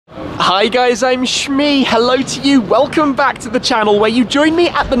Hi guys, I'm Shmi. Hello to you. Welcome back to the channel where you join me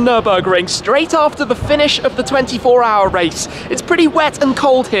at the Nurburgring straight after the finish of the 24-hour race. It's pretty wet and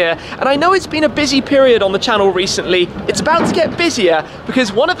cold here, and I know it's been a busy period on the channel recently. It's about to get busier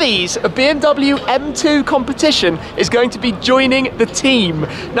because one of these, a BMW M2 Competition, is going to be joining the team.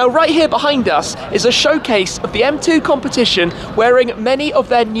 Now right here behind us is a showcase of the M2 Competition wearing many of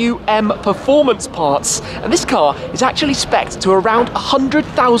their new M performance parts, and this car is actually spec'd to around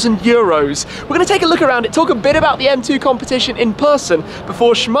 100,000 euros. We're going to take a look around it, talk a bit about the M2 Competition in person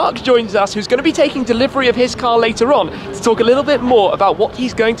before Shmarc joins us, who's going to be taking delivery of his car later on to talk a little bit more about what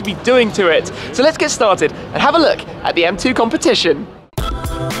he's going to be doing to it. So let's get started and have a look at the M2 Competition.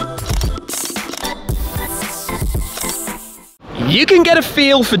 You can get a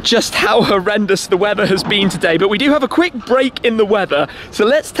feel for just how horrendous the weather has been today, but we do have a quick break in the weather. So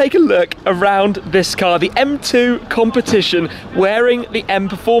let's take a look around this car, the M2 Competition, wearing the M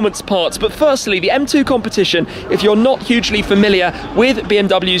performance parts. But firstly, the M2 Competition, if you're not hugely familiar with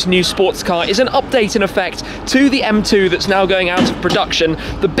BMW's new sports car, is an update in effect to the M2 that's now going out of production.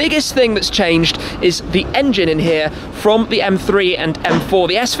 The biggest thing that's changed is the engine in here from the M3 and M4.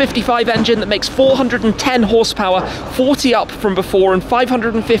 The S55 engine that makes 410 horsepower, 40 up from before, and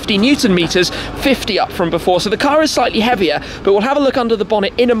 550 Newton meters, 50 up from before. So the car is slightly heavier, but we'll have a look under the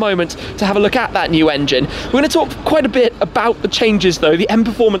bonnet in a moment to have a look at that new engine. We're going to talk quite a bit about the changes though, the M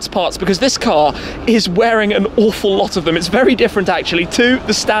performance parts, because this car is wearing an awful lot of them. It's very different actually to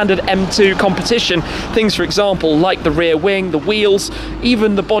the standard M2 Competition. Things, for example, like the rear wing, the wheels,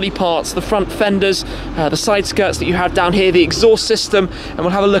 even the body parts, the front fenders, the side skirts that you have down here, the exhaust system, and we'll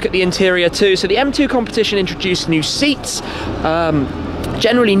have a look at the interior too. So the M2 Competition introduced new seats,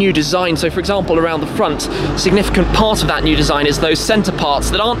 generally new design. So for example, around the front, a significant part of that new design is those center parts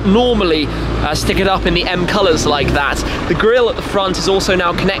that aren't normally stickered up in the M colors like that. The grille at the front is also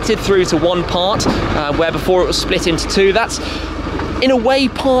now connected through to one part, where before it was split into two. That's in a way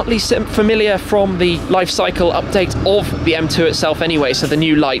partly familiar from the life cycle update of the M2 itself anyway, so the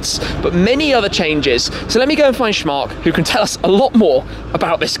new lights, but many other changes. So let me go and find Shmarc, who can tell us a lot more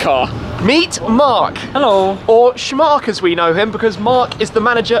about this car. Meet Mark. Hello. Or Shmarc as we know him, because Mark is the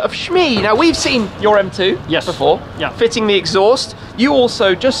manager of Shmi. Now we've seen your M2 before, fitting the exhaust. You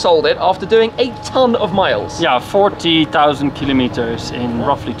also just sold it after doing a ton of miles. Yeah, 40,000 kilometers in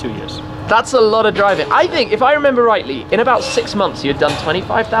roughly 2 years. That's a lot of driving. I think, if I remember rightly, in about 6 months you had done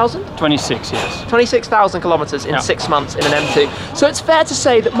 25,000? 26, yes. 26,000 kilometers in 6 months in an M2. So it's fair to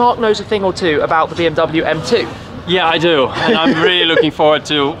say that Mark knows a thing or two about the BMW M2. Yeah, I do, and I'm really looking forward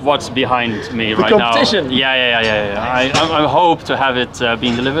to what's behind me right now. The competition? Yeah. I hope to have it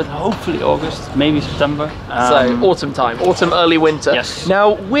being delivered, hopefully August, maybe September. So autumn time, autumn, early winter. Yes.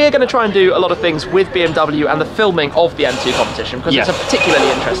 Now, we're going to try and do a lot of things with BMW and the filming of the M2 Competition, because it's a particularly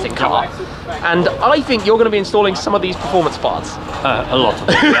interesting car. And I think you're going to be installing some of these performance parts. A lot of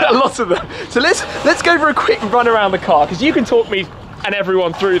them. Yeah. A lot of them. So let's go for a quick run around the car, because you can talk me and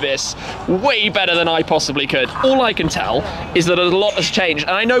everyone through this way better than I possibly could. All I can tell is that a lot has changed,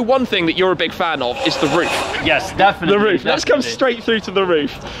 and I know one thing that you're a big fan of is the roof. Yes, definitely. The roof. Let's come straight through to the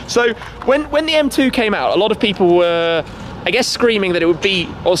roof. So when the M2 came out, a lot of people were, I guess, screaming that it would be,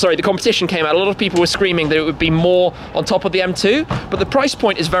 or sorry, the competition came out, a lot of people were screaming that it would be more on top of the M2, but the price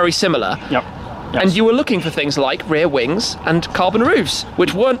point is very similar. Yep. Yes. And you were looking for things like rear wings and carbon roofs,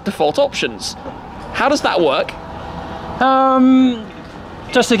 which weren't default options. How does that work?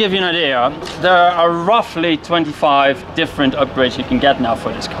 Just to give you an idea, there are roughly 25 different upgrades you can get now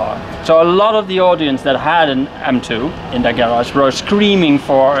for this car. So a lot of the audience that had an M2 in their garage were screaming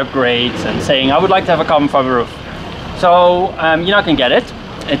for upgrades and saying, I would like to have a carbon fiber roof. So you're not going to get it.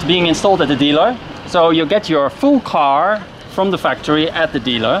 It's being installed at the dealer. So you'll get your full car from the factory at the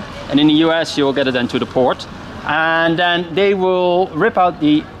dealer. And in the US, you'll get it then to the port. And then they will rip out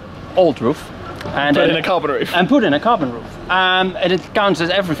the old roof. And put in a carbon roof. And put in a carbon roof. And it counts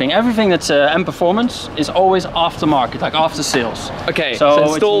as everything. Everything that's M Performance is always aftermarket, like after sales. Okay,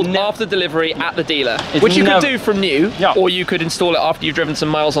 so installed after delivery at the dealer, which you could do from new, or you could install it after you've driven some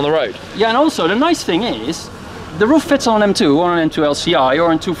miles on the road. Yeah, and also the nice thing is, the roof fits on an M2 or an M2 LCI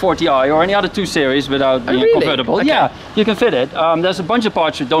or an 240i or any other 2 Series without being convertible. Okay. Yeah, you can fit it. There's a bunch of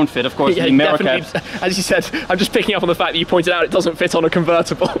parts that don't fit, of course, the mirror caps. As you said, I'm just picking up on the fact that you pointed out it doesn't fit on a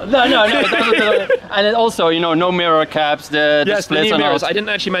convertible. No. And it also, you know, no mirror caps, the splits. The new mirrors. I didn't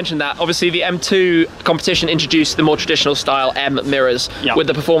actually mention that. Obviously, the M2 Competition introduced the more traditional style M mirrors with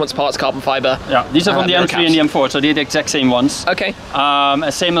the performance parts, carbon fiber. Yeah, these are from the M3 and the M4, so they're the exact same ones. Okay.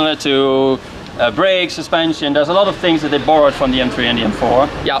 Similar to brakes, suspension. There's a lot of things that they borrowed from the M3 and the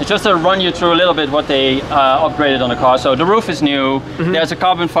M4. Yeah. Just to run you through a little bit what they upgraded on the car. So the roof is new. There's a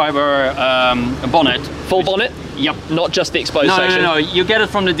carbon fiber bonnet. Full bonnet? Yep. Not just the exposed section? No. You get it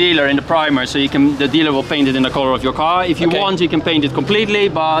from the dealer in the primer, so the dealer will paint it in the color of your car. If you want, you can paint it completely,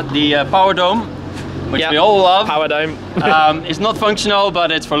 but the power dome, which we all love. Power dome. It's not functional,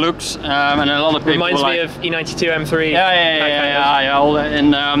 but it's for looks, and a lot of people reminds me like, of E92 M3.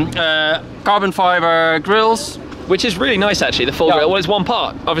 And carbon fiber grills. Which is really nice actually, the full grille. Well, it's one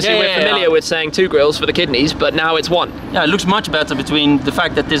part. Obviously we're familiar with saying 2 grills for the kidneys, but now it's 1. Yeah, it looks much better between the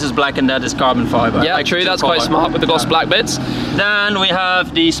fact that this is black and that is carbon fiber. Yeah, true, that's quite smart with the gloss black bits. Then we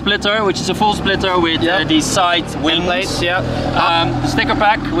have the splitter, which is a full splitter with the side wing plates. The sticker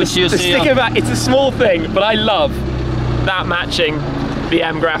pack, which you see. The sticker pack, it's a small thing, but I love that matching the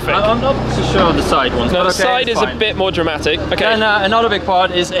M graphic. I'm not so sure of the side ones. No, the side is a bit more dramatic. Okay. And another big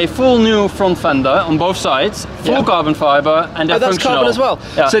part is a full new front fender on both sides, full carbon fiber, and they're that's functional. carbon as well.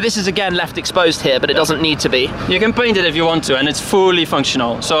 Yeah. So this is again left exposed here, but it doesn't need to be. You can paint it if you want to, and it's fully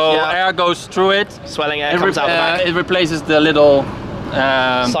functional. So air goes through it. Swelling air comes out the back. It replaces the little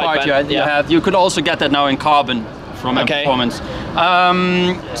part you have. You could also get that now in carbon from M Performance.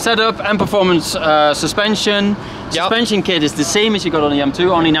 Setup M Performance suspension. Suspension kit is the same as you got on the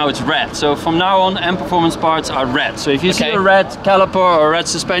M2, only now it's red. So from now on, M Performance parts are red. So if you see a red caliper or a red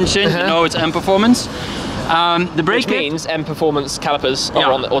suspension, you know it's M Performance. The brake Which means M Performance calipers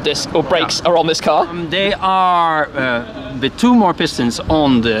are on or brakes are on this car. They are with 2 more pistons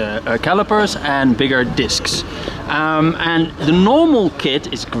on the calipers and bigger discs. And the normal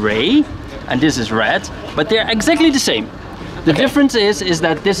kit is grey and this is red, but they're exactly the same. The difference is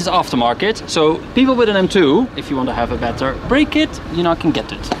that this is aftermarket, so people with an M2, if you want to have a better brake kit, can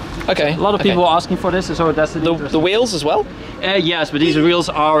get it. Okay. A lot of people are asking for this, so that's the wheels as well. Yes, but these wheels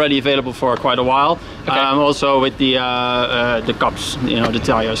are already available for quite a while. Also with the cups, the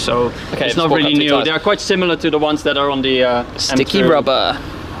tires. So it's not really new. They are quite similar to the ones that are on the sticky M3, rubber.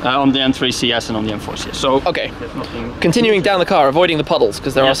 On the M3 CS and on the M4 CS. So continuing down the car, avoiding the puddles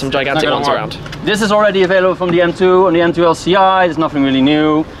because there are some gigantic ones around. This is already available from the M2 on the M2 LCI. There's nothing really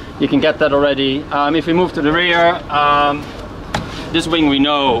new. You can get that already. If we move to the rear, this wing we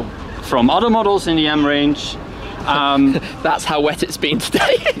know from other models in the M range. That's how wet it's been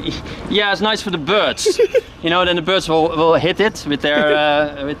today. Yeah, it's nice for the birds. Then the birds will hit it with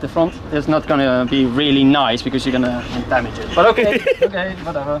their with the front. It's not gonna be really nice because you're gonna damage it. But okay,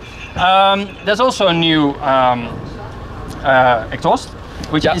 whatever. There's also a new exhaust,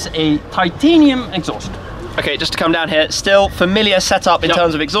 which is a titanium exhaust. Okay, just to come down here, still familiar setup in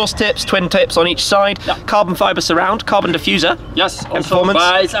terms of exhaust tips, twin tips on each side, carbon fiber surround, carbon diffuser. Yes, also,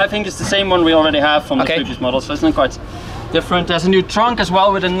 I think it's the same one we already have from the previous model, so it's not quite different. There's a new trunk as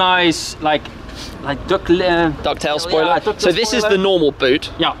well with a nice ducktail spoiler. So this is the normal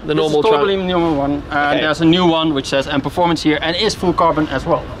boot. Yeah, the normal trunk. Totally new one. And there's a new one which says M Performance here and is full carbon as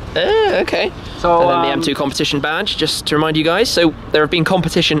well. Okay. So and then the M2 Competition badge, just to remind you guys. So there have been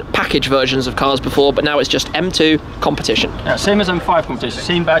competition package versions of cars before, but now it's just M2 Competition. Yeah, same as M5 Competition,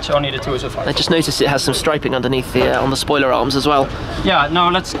 same badge, only the 2 is a 5. I just noticed it has some striping underneath the on the spoiler arms as well. Yeah. Now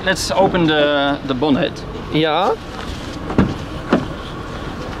let's open the bonnet. Yeah.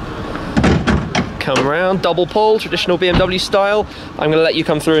 Come around, double pull, traditional BMW style. I'm going to let you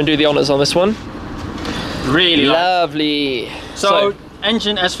come through and do the honours on this one. Really lovely. So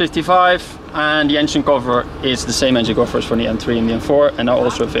engine S55 and the engine cover is the same engine cover as for the M3 and the M4 and are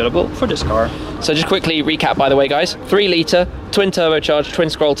also available for this car. So just quickly recap by the way guys, 3 litre, twin turbocharged,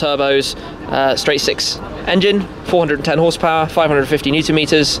 twin scroll turbos, straight 6 engine, 410 horsepower, 550 Newton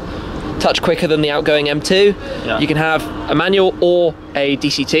meters. Touch quicker than the outgoing M2. Yeah. You can have a manual or a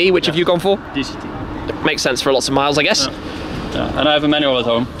DCT. Which have you gone for? DCT. It makes sense for lots of miles, I guess. Yeah. And I have a manual at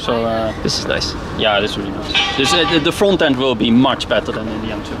home, so this is nice. Yeah, this is really nice. The front end will be much better than in the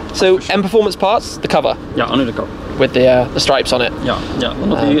M2. So M Performance parts, the cover. Yeah, under the cover. With the stripes on it. Yeah,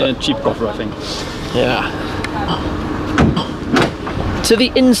 not a cheap cover, I think. Yeah. To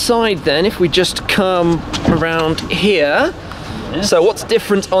the inside then, if we just come around here. Yes. So what's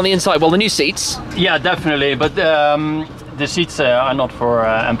different on the inside? Well, the new seats. Yeah, definitely, but the seats are not for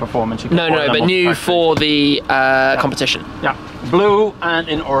M Performance. No, but new for the competition. Yeah, blue and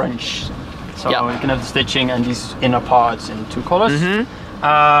in orange. So you can have the stitching and these inner parts in 2 colors.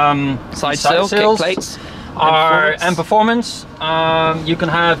 Side sills, kick plates are M Performance. You can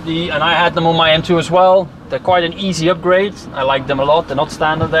have and I had them on my M2 as well. They're quite an easy upgrade. I like them a lot. They're not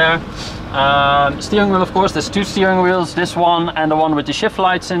standard there. Steering wheel, of course, there's 2 steering wheels, this one and the one with the shift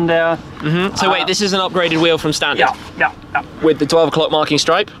lights in there. So wait, this is an upgraded wheel from standard? Yeah. With the 12 o'clock marking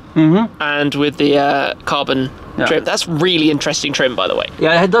stripe? and with the carbon trim. That's really interesting trim, by the way.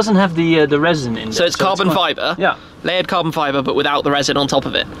 Yeah, it doesn't have the resin in it. So it's carbon fibre. Yeah. Layered carbon fibre, but without the resin on top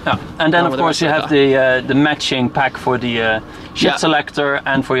of it. Yeah. And then of course you have the matching pack for the shit selector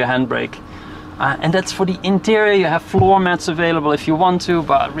and for your handbrake. And that's for the interior. You have floor mats available if you want to,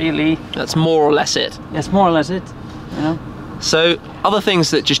 but really... That's more or less it. That's more or less it, you know. So, other things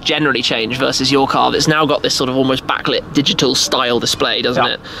that just generally change versus your car that's now got this sort of almost backlit digital style display, doesn't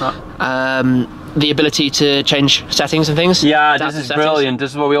it? The ability to change settings and things. Yeah, this is brilliant.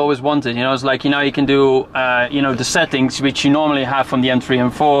 This is what we always wanted. You know, it's like, you know, you can do, you know, the settings which you normally have from the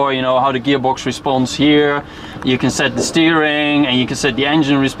M3 M4. You know, how the gearbox responds here. You can set the steering, and you can set the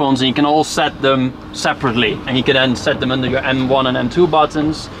engine response, and you can all set them separately. And you can then set them under your M1 and M2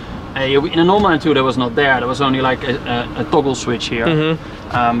 buttons. In a normal M2 that was not there. There was only like a toggle switch here,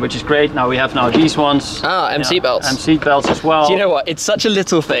 which is great. Now we have these ones. M seat belts. M seat belts as well. Do you know what? It's such a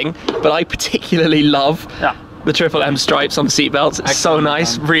little thing, but I particularly love the triple M stripes on the seat belts. It's so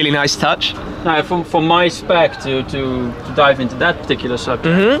nice, really nice touch. Now, from my spec to dive into that particular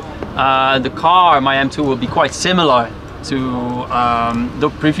subject, the car, my M2, will be quite similar to the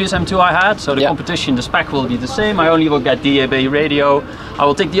previous M2 I had. So the competition, the spec will be the same. I only will get DAB radio. I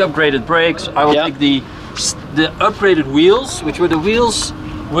will take the upgraded brakes. I will take the upgraded wheels, which were the wheels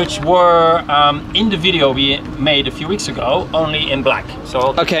which were in the video we made a few weeks ago, only in black. So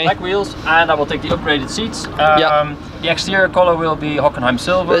I'll take black wheels, and I will take the upgraded seats. The exterior color will be Hockenheim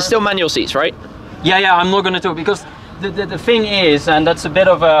silver. But it's still manual seats, right? Yeah, I'm not going to do it, because the thing is, and that's a bit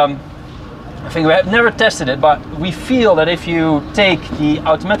of I think we have never tested it, but we feel that if you take the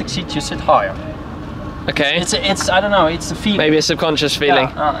automatic seat, you sit higher. Okay. It's I don't know, it's a feeling. Maybe a subconscious feeling.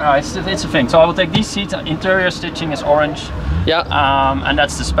 Yeah, it's a thing. So I will take these seats. Interior stitching is orange. Yeah. And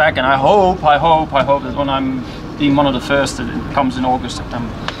that's the spec. And I hope that when I'm being one of the first, it comes in August,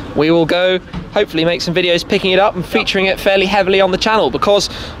 September. We will go, hopefully make some videos picking it up and featuring it fairly heavily on the channel, because,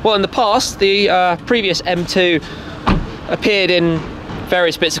 well, in the past, the previous M2 appeared in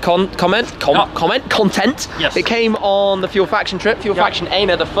various bits of content. Yes. It came on the Fuel Faction trip, Fuel Faction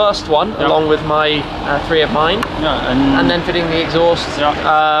Aina, the first one, along with my 3 of mine, and then fitting the exhaust,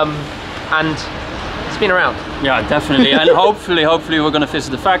 and it's been around. Yeah, definitely. And hopefully we're going to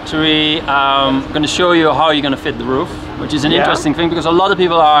visit the factory. I'm going to show you how you're going to fit the roof, which is an interesting thing, because a lot of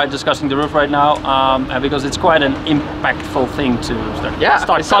people are discussing the roof right now, because it's quite an impactful thing to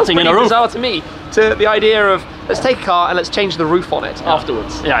start cutting in a roof. Bizarre to me, to the idea of let's take a car and let's change the roof on it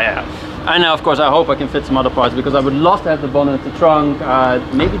afterwards. Yeah. And of course I hope I can fit some other parts, because I would love to have the bonnet, the trunk,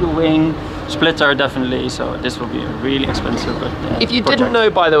 maybe the wing, splitter definitely. So this will be really expensive. But, if you didn't know,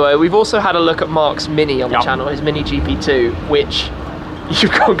 by the way, we've also had a look at Mark's Mini on the channel, his Mini GP2, which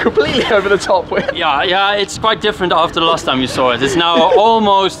you've gone completely over the top with. Yeah, it's quite different after the last time you saw it. It's now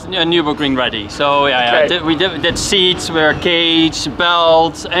almost Nurburgring ready. So we did seats, were cage,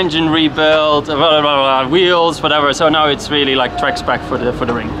 belt, engine rebuild, wheels, whatever. So now it's really like track spec for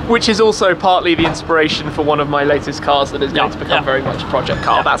the ring. Which is also partly the inspiration for one of my latest cars that is going to become very much a project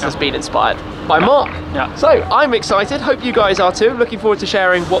car. That has been inspired by Mark. So I'm excited, hope you guys are too. Looking forward to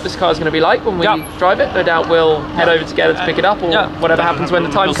sharing what this car is going to be like when we drive it. No doubt we'll head over together to pick it up, or whatever happens when the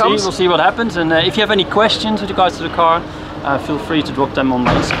time comes. We'll see what happens, and if you have any questions with regards to the car, feel free to drop them on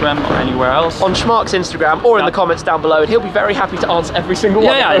my Instagram or anywhere else. On Shmarc's Instagram, or in the comments down below, and he'll be very happy to answer every single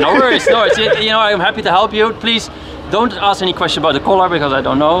one. Yeah, no worries. You know, I'm happy to help you. Please don't ask any question about the collar, because I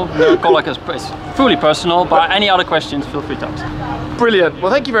don't know. The collar is fully personal, but any other questions, feel free to ask. Brilliant.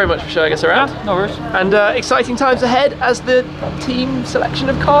 Well, thank you very much for showing us around. No worries. And exciting times ahead as the team selection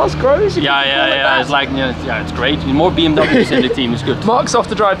of cars grows. Yeah. It's like, it's great. More BMWs in the team is good. Mark's off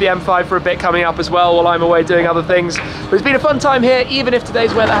to drive the M5 for a bit coming up as well, while I'm away doing other things. But it's been a fun time here, even if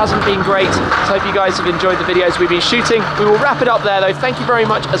today's weather hasn't been great. So I hope you guys have enjoyed the videos we've been shooting. We will wrap it up there though. Thank you very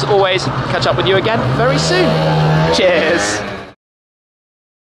much as always. Catch up with you again very soon. Cheers.